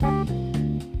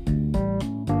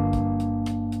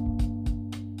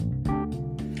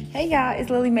Hey y'all, it's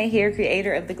Lily Mae here,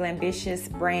 creator of the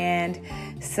Glambitious brand.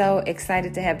 So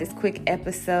excited to have this quick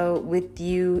episode with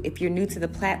you. If you're new to the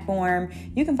platform,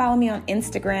 you can follow me on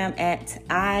Instagram at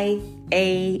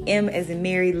I-A-M as in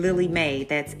Mary Lily Mae.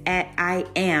 That's at I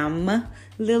am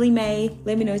Lily Mae.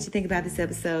 Let me know what you think about this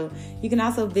episode. You can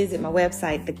also visit my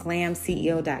website,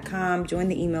 theglamceo.com. Join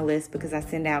the email list because I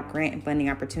send out grant and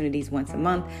funding opportunities once a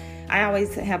month. I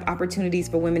always have opportunities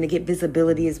for women to get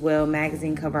visibility as well,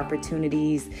 magazine cover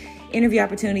opportunities, interview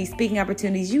opportunities, speaking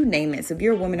opportunities, you name it. So if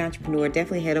you're a woman entrepreneur,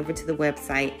 definitely head over to the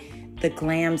website,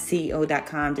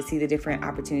 theglamceo.com, to see the different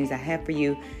opportunities I have for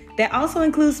you. That also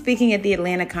includes speaking at the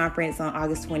Atlanta conference on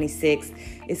August 26th.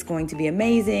 It's going to be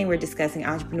amazing. We're discussing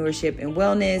entrepreneurship and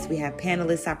wellness. We have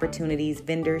panelist opportunities,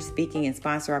 vendor speaking and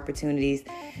sponsor opportunities.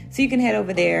 So you can head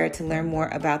over there to learn more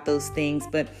about those things.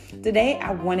 But today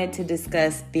I wanted to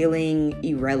discuss feeling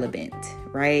irrelevant,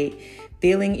 right?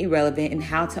 Feeling irrelevant and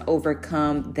how to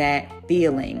overcome that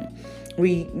feeling.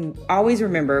 We always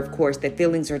remember, of course, that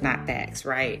feelings are not facts,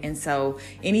 right? And so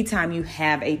anytime you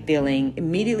have a feeling,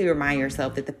 immediately remind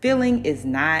yourself that the feeling is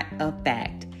not a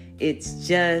fact. It's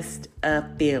just a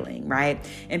feeling, right?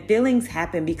 And feelings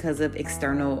happen because of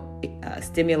external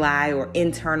stimuli or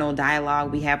internal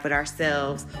dialogue we have with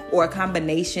ourselves, or a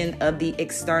combination of the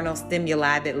external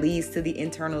stimuli that leads to the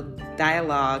internal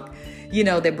dialogue,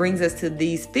 that brings us to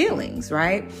these feelings,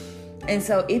 right? And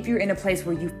so if you're in a place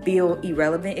where you feel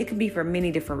irrelevant, it could be for many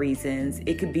different reasons.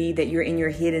 It could be that you're in your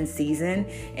hidden season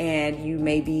and you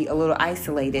may be a little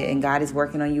isolated and God is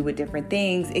working on you with different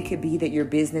things. It could be that your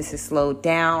business is slowed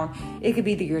down. It could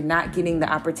be that you're not getting the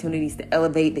opportunities to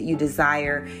elevate that you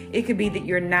desire. It could be that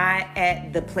you're not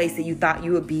at the place that you thought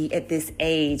you would be at this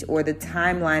age, or the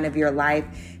timeline of your life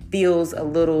feels a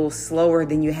little slower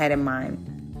than you had in mind.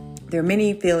 There are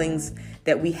many feelings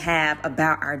that we have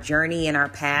about our journey and our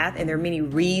path, and there are many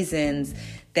reasons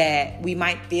that we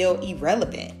might feel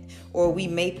irrelevant, or we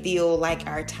may feel like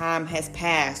our time has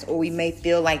passed, or we may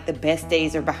feel like the best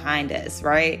days are behind us,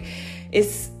 right?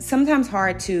 It's sometimes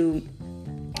hard to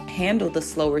handle the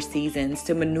slower seasons,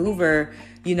 to maneuver,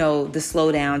 the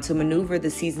slowdown, to maneuver the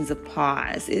seasons of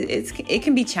pause. It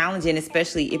can be challenging,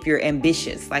 especially if you're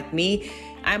ambitious. Like me,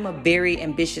 I'm a very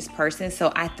ambitious person,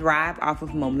 so I thrive off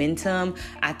of momentum.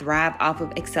 I thrive off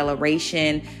of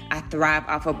acceleration. I thrive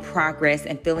off of progress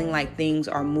and feeling like things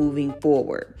are moving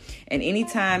forward. And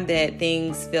anytime that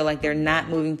things feel like they're not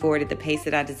moving forward at the pace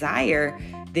that I desire,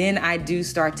 then I do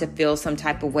start to feel some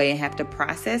type of way and have to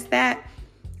process that,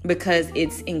 because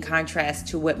it's in contrast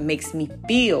to what makes me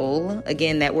feel,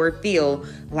 again, that word feel,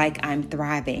 like I'm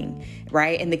thriving,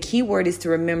 right? And the key word is to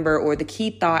remember, or the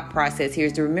key thought process here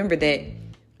is to remember that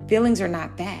feelings are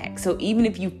not facts. So even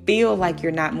if you feel like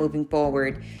you're not moving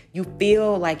forward, you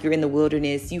feel like you're in the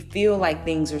wilderness, you feel like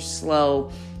things are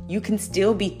slow, you can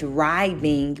still be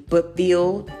thriving, but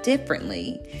feel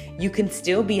differently. You can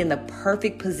still be in the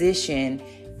perfect position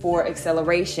for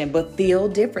acceleration, but feel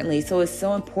differently. So it's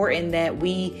so important that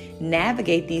we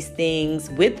navigate these things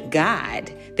with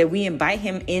God, that we invite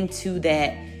him into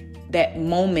that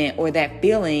moment or that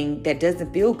feeling that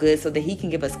doesn't feel good, so that he can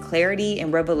give us clarity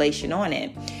and revelation on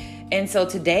it. And so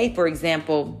today, for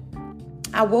example,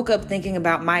 I woke up thinking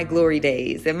about my glory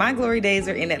days, and my glory days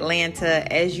are in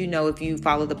Atlanta. As you know, if you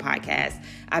follow the podcast,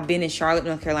 I've been in Charlotte,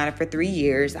 North Carolina for 3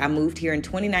 years. I moved here in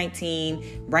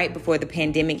 2019, right before the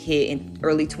pandemic hit in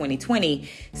early 2020.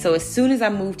 So as soon as I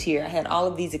moved here, I had all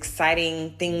of these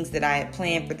exciting things that I had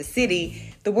planned for the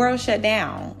city. The world shut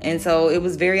down. And so it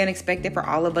was very unexpected for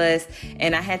all of us.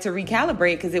 And I had to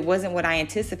recalibrate because it wasn't what I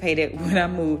anticipated when I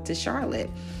moved to Charlotte.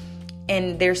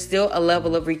 And there's still a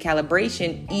level of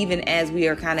recalibration, even as we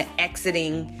are kind of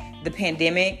exiting the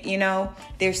pandemic,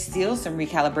 there's still some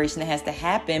recalibration that has to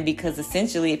happen, because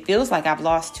essentially it feels like I've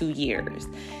lost 2 years.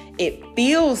 It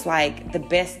feels like the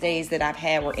best days that I've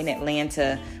had were in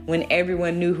Atlanta, when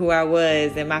everyone knew who I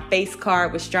was and my face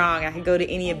card was strong. I could go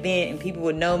to any event and people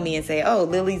would know me and say, oh,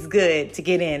 Lily's good to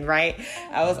get in, right?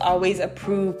 I was always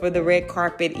approved for the red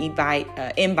carpet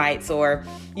invites, or,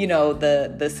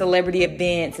 the celebrity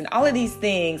events and all of these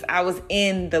things. I was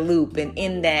in the loop and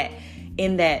in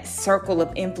that circle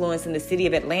of influence in the city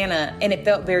of Atlanta, and it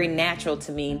felt very natural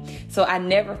to me. So I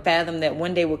never fathomed that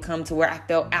one day would come to where I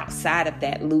felt outside of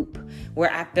that loop,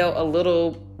 where I felt a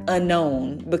little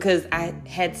unknown, because I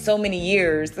had so many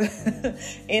years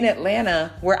in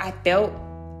Atlanta where I felt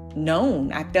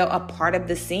known. I felt a part of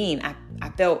the scene. I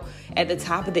felt at the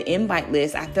top of the invite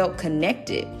list. I felt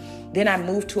connected. Then I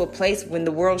moved to a place when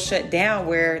the world shut down,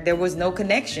 where there was no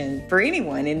connection for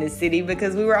anyone in the city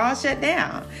because we were all shut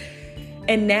down.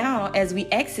 And now, as we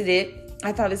exited,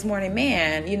 I thought this morning,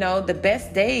 man, the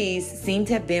best days seem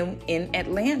to have been in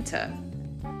Atlanta.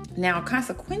 Now,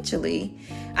 consequentially,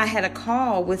 I had a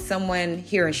call with someone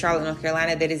here in Charlotte, North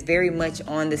Carolina that is very much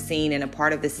on the scene and a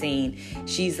part of the scene.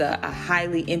 She's a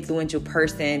highly influential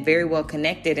person, very well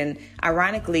connected. And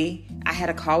ironically, I had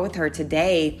a call with her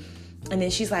today. And then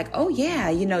she's like, oh,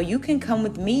 yeah, you can come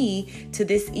with me to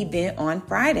this event on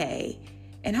Friday.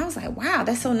 And I was like, wow,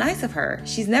 that's so nice of her.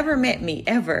 She's never met me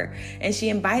ever. And she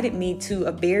invited me to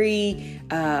a very,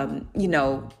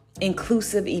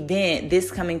 inclusive event this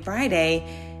coming Friday.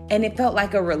 And it felt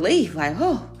like a relief, like,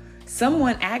 oh,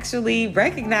 someone actually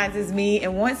recognizes me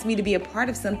and wants me to be a part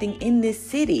of something in this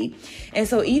city. And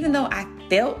so even though I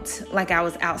felt like I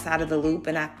was outside of the loop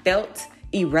and I felt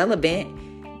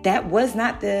irrelevant, that was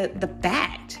not the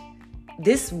fact.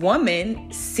 This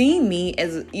woman seen me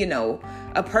as,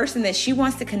 a person that she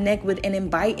wants to connect with and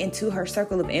invite into her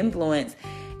circle of influence.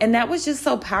 And that was just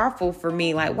so powerful for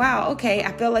me. Like, wow, okay,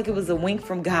 I felt like it was a wink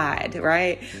from God,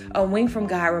 right? A wink from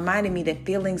God reminded me that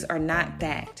feelings are not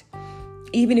fact.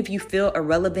 Even if you feel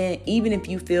irrelevant, even if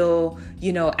you feel,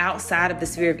 outside of the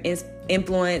sphere of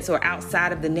influence or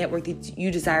outside of the network that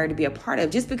you desire to be a part of,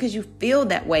 just because you feel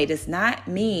that way does not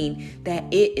mean that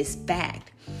it is fact.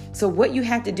 So what you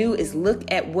have to do is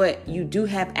look at what you do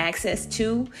have access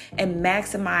to and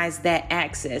maximize that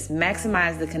access,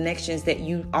 maximize the connections that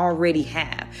you already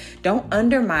have. Don't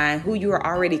undermine who you are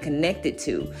already connected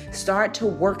to. Start to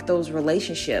work those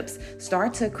relationships.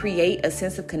 Start to create a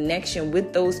sense of connection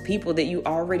with those people that you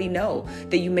already know,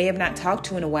 that you may have not talked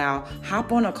to in a while.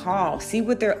 Hop on a call, see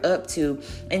what they're up to,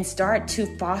 and start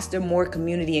to foster more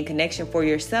community and connection for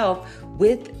yourself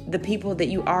with the people that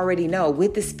you already know,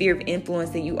 with the sphere of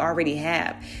influence that you already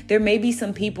have. There may be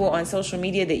some people on social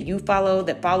media that you follow,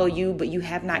 that follow you, but you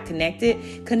have not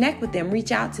connected. Connect with them,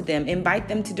 reach out to them, invite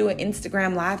them to do an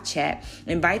Instagram live chat,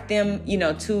 invite them,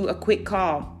 to a quick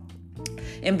call.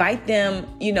 Invite them,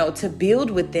 to build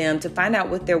with them, to find out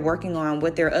what they're working on,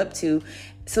 what they're up to,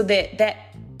 so that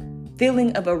that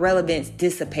feeling of irrelevance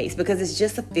dissipates, because it's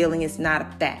just a feeling, it's not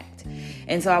a fact.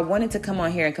 And so I wanted to come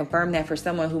on here and confirm that for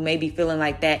someone who may be feeling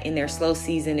like that in their slow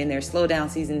season, in their slow down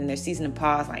season, in their season of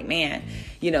pause, like, man,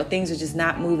 things are just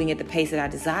not moving at the pace that I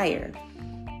desire.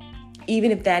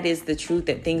 Even if that is the truth,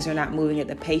 that things are not moving at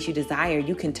the pace you desire,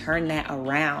 you can turn that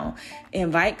around.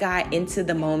 Invite God into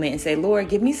the moment and say, Lord,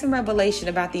 give me some revelation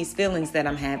about these feelings that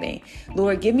I'm having.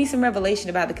 Lord, give me some revelation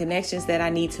about the connections that I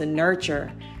need to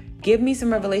nurture. Give me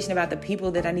some revelation about the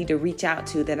people that I need to reach out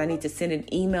to, that I need to send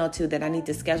an email to, that I need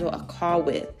to schedule a call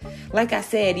with. Like I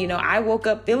said, I woke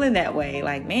up feeling that way.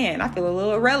 Like, man, I feel a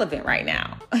little irrelevant right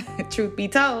now, truth be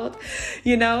told,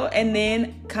 and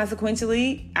then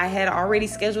consequentially, I had already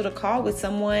scheduled a call with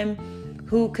someone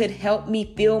who could help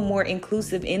me feel more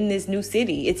inclusive in this new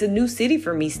city. It's a new city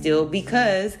for me still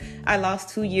because I lost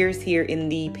 2 years here in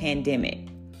the pandemic.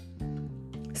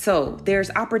 So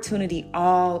there's opportunity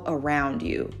all around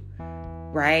you.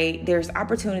 Right? There's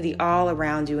opportunity all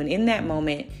around you. And in that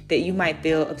moment that you might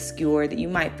feel obscure, that you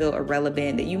might feel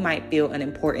irrelevant, that you might feel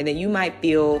unimportant, that you might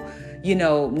feel,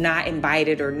 not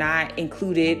invited or not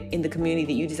included in the community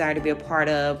that you desire to be a part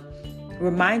of,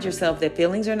 remind yourself that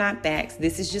feelings are not facts.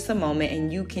 This is just a moment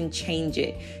and you can change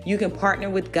it. You can partner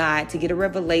with God to get a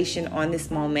revelation on this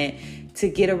moment, to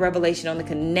get a revelation on the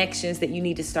connections that you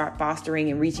need to start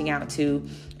fostering and reaching out to.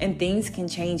 And things can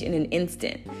change in an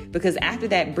instant. Because after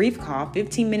that brief call,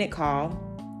 15-minute call,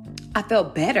 I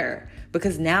felt better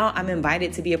because now I'm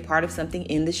invited to be a part of something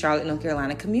in the Charlotte, North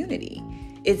Carolina community.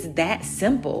 It's that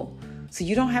simple. So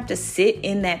you don't have to sit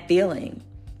in that feeling.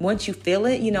 Once you feel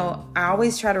it, I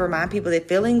always try to remind people that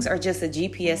feelings are just a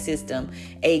GPS system,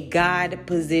 a God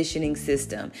positioning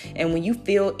system. And when you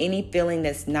feel any feeling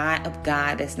that's not of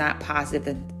God, that's not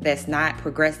positive, that's not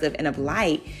progressive and of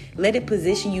light, let it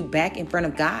position you back in front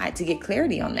of God to get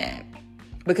clarity on that.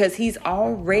 Because He's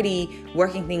already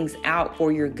working things out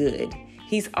for your good.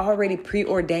 He's already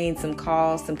preordained some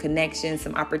calls, some connections,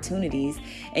 some opportunities,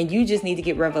 and you just need to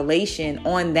get revelation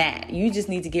on that. You just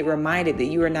need to get reminded that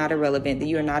you are not irrelevant, that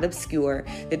you are not obscure,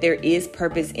 that there is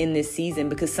purpose in this season,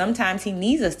 because sometimes He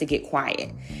needs us to get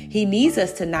quiet. He needs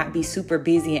us to not be super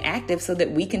busy and active so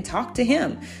that we can talk to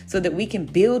Him, so that we can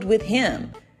build with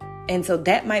Him. And so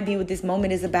that might be what this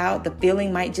moment is about. The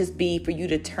feeling might just be for you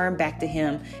to turn back to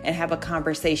Him and have a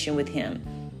conversation with Him,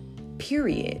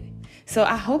 period. So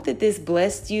I hope that this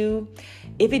blessed you.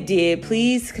 If it did,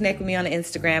 please connect with me on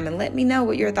Instagram and let me know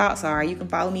what your thoughts are. You can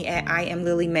follow me at I am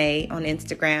Lily Mae on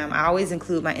Instagram. I always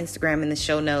include my Instagram in the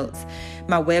show notes,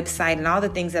 my website, and all the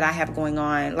things that I have going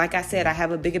on. Like I said, I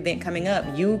have a big event coming up.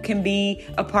 You can be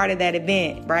a part of that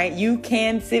event, right? You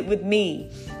can sit with me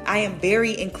I am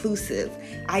very inclusive.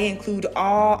 I include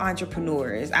all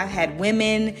entrepreneurs. I've had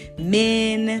women,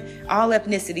 men, all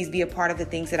ethnicities be a part of the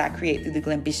things that I create through the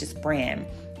Glambitious brand.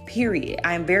 Period.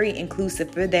 I am very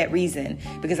inclusive for that reason,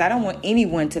 because I don't want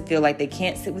anyone to feel like they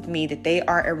can't sit with me, that they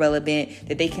are irrelevant,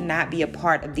 that they cannot be a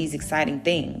part of these exciting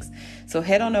things. So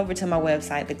head on over to my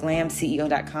website,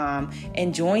 theglamceo.com,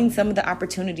 and join some of the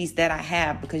opportunities that I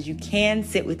have, because you can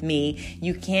sit with me,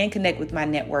 you can connect with my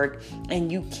network, and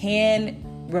you can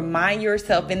remind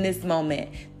yourself in this moment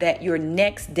that your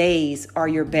next days are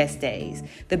your best days.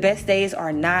 The best days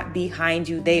are not behind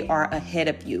you. They are ahead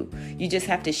of you. You just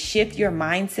have to shift your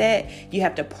mindset. You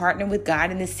have to partner with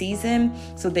God in this season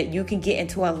so that you can get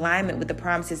into alignment with the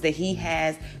promises that He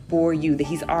has for you, that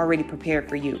He's already prepared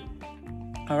for you.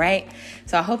 All right.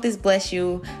 So I hope this bless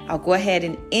you. I'll go ahead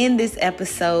and end this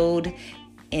episode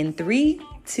in 3,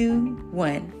 2,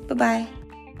 1.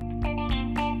 Bye-bye.